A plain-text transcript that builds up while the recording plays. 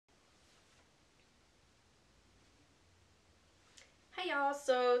Hi y'all,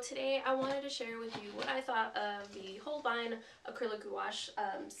 so today I wanted to share with you what I thought of the Holbein Acryla Gouache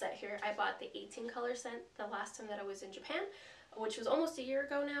set here. I bought the 18 color set the last time that I was in Japan, which was almost a year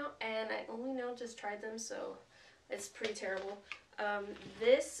ago now, and I only now just tried them, so it's pretty terrible.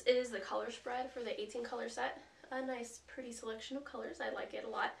 This is the color spread for the 18 color set. A nice pretty selection of colors, I like it a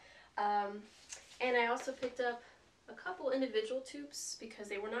lot. And I also picked up a couple individual tubes because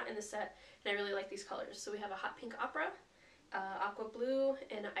they were not in the set, and I really like these colors. So we have a hot pink opera, aqua blue,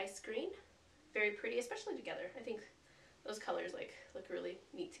 and ice green. Very pretty, especially together. I think those colors look really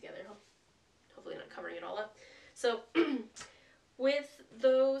neat together. Hopefully not covering it all up. So with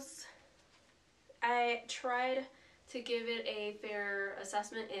those, I tried to give it a fair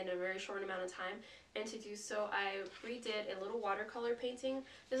assessment in a very short amount of time, and to do so I redid a little watercolor painting.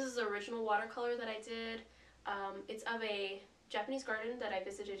 This is the original watercolor that I did. It's of a Japanese garden that I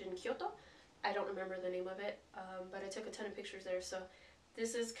visited in Kyoto. I don't remember the name of it, but I took a ton of pictures there, so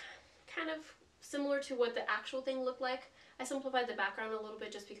this is kind of similar to what the actual thing looked like. I simplified the background a little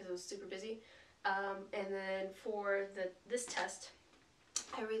bit just because it was super busy. And then for this test,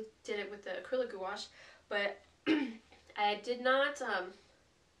 I redid it with the Acryla Gouache, but I did not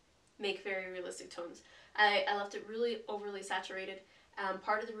make very realistic tones. I left it really overly saturated.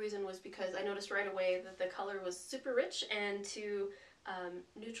 Part of the reason was because I noticed right away that the color was super rich, and to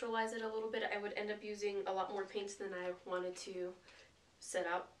neutralize it a little bit, I would end up using a lot more paints than I wanted to set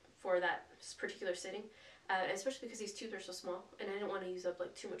out for that particular sitting, especially because these tubes are so small and I didn't want to use up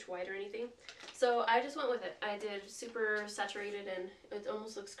like too much white or anything. So I just went with it. I did super saturated and it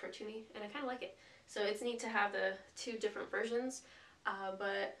almost looks cartoony, and I kind of like it. So it's neat to have the two different versions,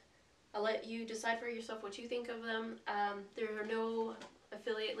 but I'll let you decide for yourself what you think of them. There are no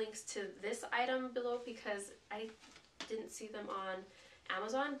affiliate links to this item below because I didn't see them on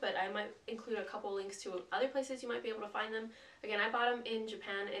Amazon, but I might include a couple links to other places you might be able to find them. Again, I bought them in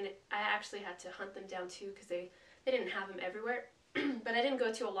Japan, and I actually had to hunt them down too because they didn't have them everywhere. But I didn't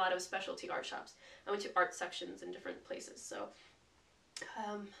go to a lot of specialty art shops. I went to art sections in different places. So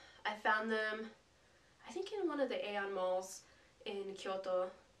I found them, I think, in one of the Aeon malls in Kyoto.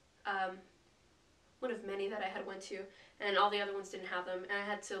 One of many that I had went to, and all the other ones didn't have them, and I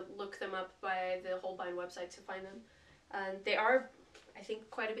had to look them up by the Holbein website to find them. They are, I think,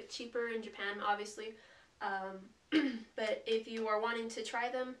 quite a bit cheaper in Japan, obviously, but if you are wanting to try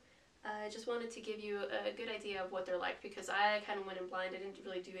them, I just wanted to give you a good idea of what they're like, because I kind of went in blind. I didn't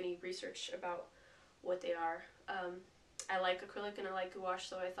really do any research about what they are. I like acrylic and I like gouache,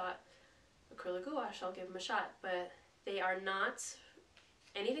 so I thought, Acryla Gouache, I'll give them a shot, but they are not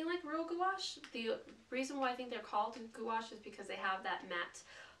anything like real gouache. The reason why I think they're called gouache is because they have that matte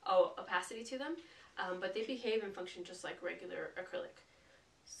opacity to them, but they behave and function just like regular acrylic.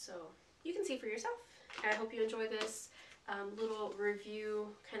 So you can see for yourself. I hope you enjoy this little review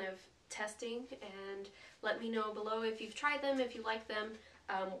kind of testing, and let me know below if you've tried them, if you like them,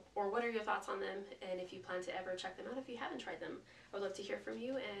 or what are your thoughts on them, and if you plan to ever check them out if you haven't tried them. I would love to hear from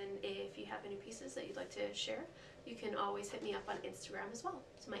you, and if you have any pieces that you'd like to share, you can always hit me up on Instagram as well.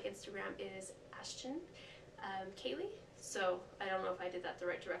 So my Instagram is Ashton Kaylee. So I don't know if I did that the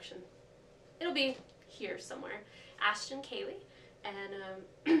right direction. It'll be here somewhere, Ashton Kaylee,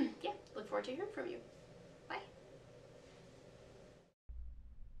 and yeah, look forward to hearing from you. Bye.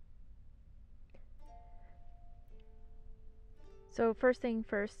 So first thing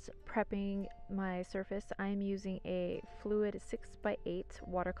first, prepping my surface, I'm using a fluid 6x8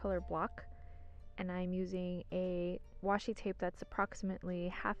 watercolor block, and I'm using a washi tape that's approximately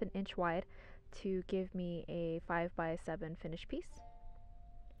half an inch wide to give me a 5x7 finished piece.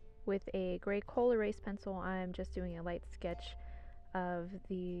 With a gray coal erase pencil, I'm just doing a light sketch of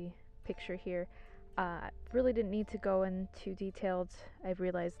the picture here. Really didn't need to go into detailed, I've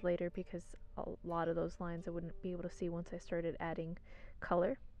realized later, because a lot of those lines I wouldn't be able to see once I started adding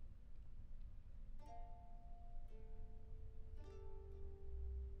color.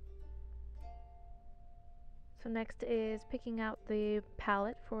 So next is picking out the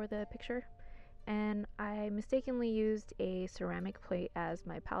palette for the picture, and I mistakenly used a ceramic plate as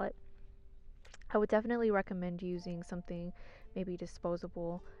my palette. I would definitely recommend using something maybe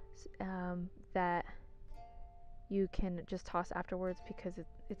disposable that you can just toss afterwards, because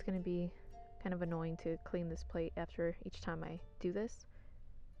it's going to be kind of annoying to clean this plate after each time I do this.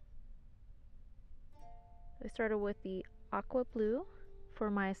 I started with the aqua blue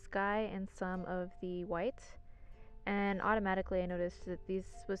for my sky and some of the white, and automatically I noticed that this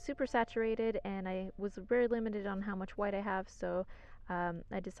was super saturated and I was very limited on how much white I have, so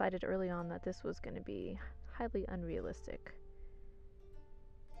I decided early on that this was going to be highly unrealistic.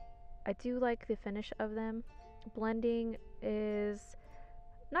 I do like the finish of them, Blending is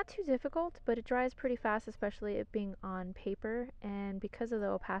not too difficult, but it dries pretty fast, especially it being on paper, and because of the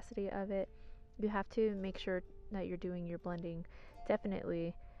opacity of it, you have to make sure that you're doing your blending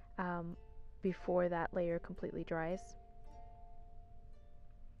definitely um, before that layer completely dries.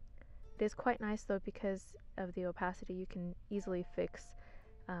 It is quite nice though, because of the opacity, you can easily fix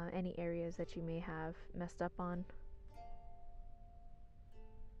any areas that you may have messed up on.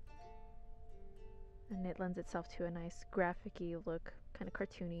 And it lends itself to a nice graphic-y look, kind of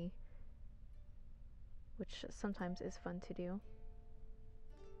cartoony, which sometimes is fun to do.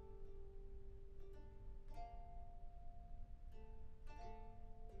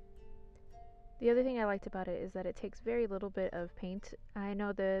 The other thing I liked about it is that it takes very little bit of paint. I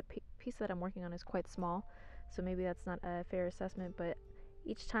know the piece that I'm working on is quite small, so maybe that's not a fair assessment, but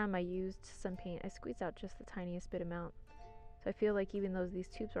each time I used some paint, I squeezed out just the tiniest bit amount. So I feel like even though these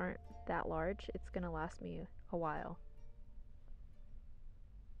tubes aren't that large, it's going to last me a while.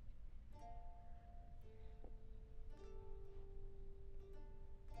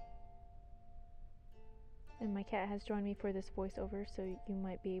 And my cat has joined me for this voiceover, so you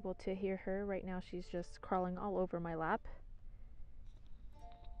might be able to hear her. Right now she's just crawling all over my lap.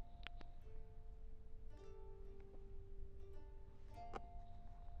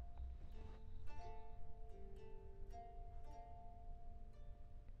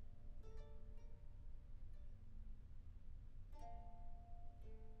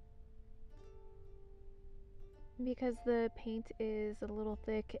 Because the paint is a little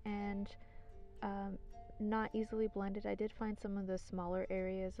thick and not easily blended, I did find some of the smaller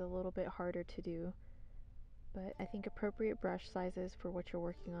areas a little bit harder to do. But I think appropriate brush sizes for what you're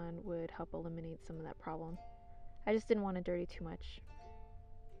working on would help eliminate some of that problem. I just didn't want to dirty too much.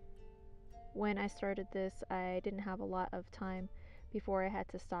 When I started this, I didn't have a lot of time before I had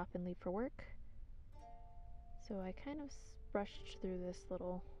to stop and leave for work. So I kind of brushed through this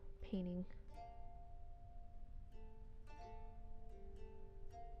little painting.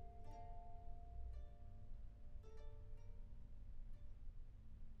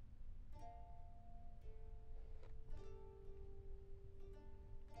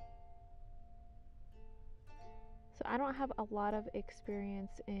 So I don't have a lot of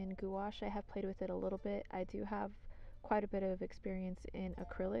experience in gouache. I have played with it a little bit. I do have quite a bit of experience in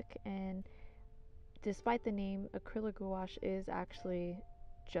acrylic, and despite the name, Acryla Gouache is actually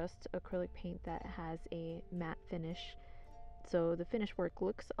just acrylic paint that has a matte finish. So the finished work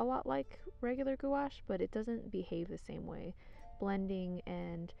looks a lot like regular gouache, but it doesn't behave the same way. Blending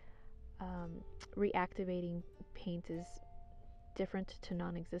and reactivating paint is different to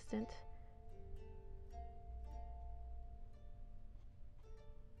non-existent.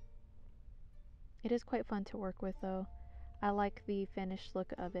 It is quite fun to work with though. I like the finished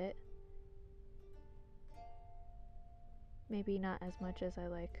look of it. Maybe not as much as I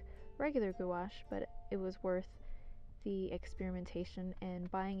like regular gouache, but it was worth the experimentation, and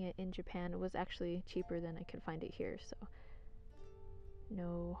buying it in Japan was actually cheaper than I could find it here, so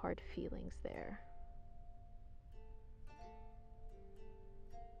no hard feelings there.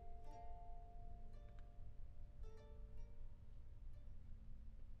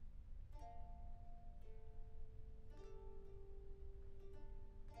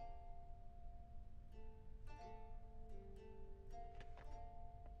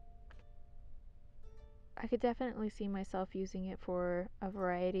 I could definitely see myself using it for a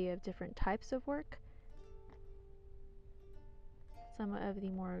variety of different types of work. Some of the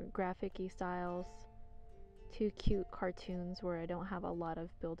more graphic-y styles to cute cartoons where I don't have a lot of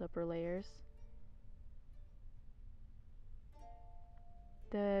buildup or layers.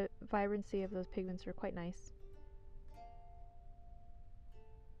 The vibrancy of those pigments are quite nice.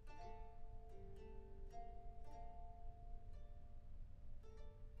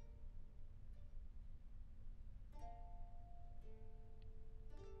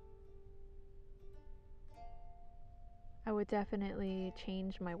 I would definitely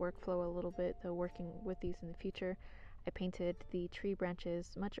change my workflow a little bit though, working with these in the future. I painted the tree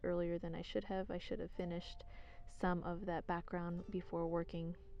branches much earlier than I should have. I should have finished some of that background before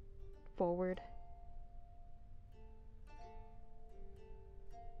working forward.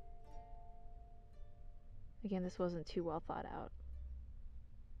 Again, this wasn't too well thought out.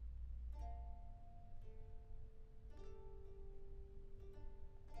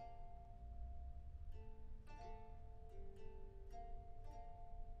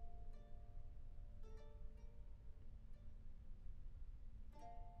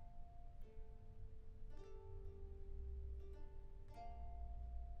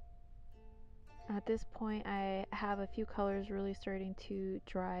 At this point, I have a few colors really starting to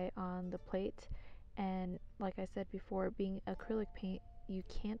dry on the plate, And like I said before, being acrylic paint, you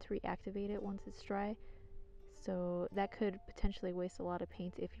can't reactivate it once it's dry, so that could potentially waste a lot of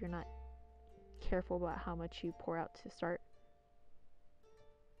paint if you're not careful about how much you pour out to start.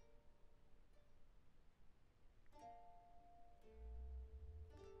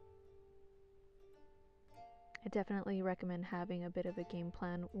 I definitely recommend having a bit of a game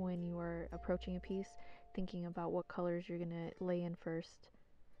plan when you are approaching a piece, thinking about what colors you're going to lay in first,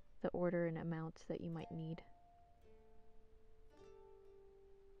 the order and amounts that you might need.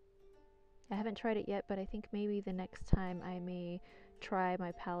 I haven't tried it yet, but I think maybe the next time I may try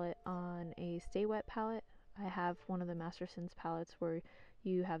my palette on a Stay Wet palette. I have one of the Masterson's palettes where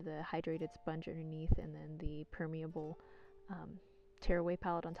you have the hydrated sponge underneath and then the permeable tearaway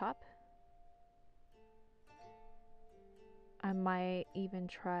palette on top. I might even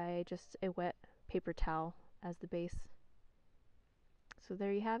try just a wet paper towel as the base. So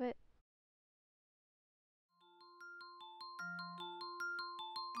there you have it.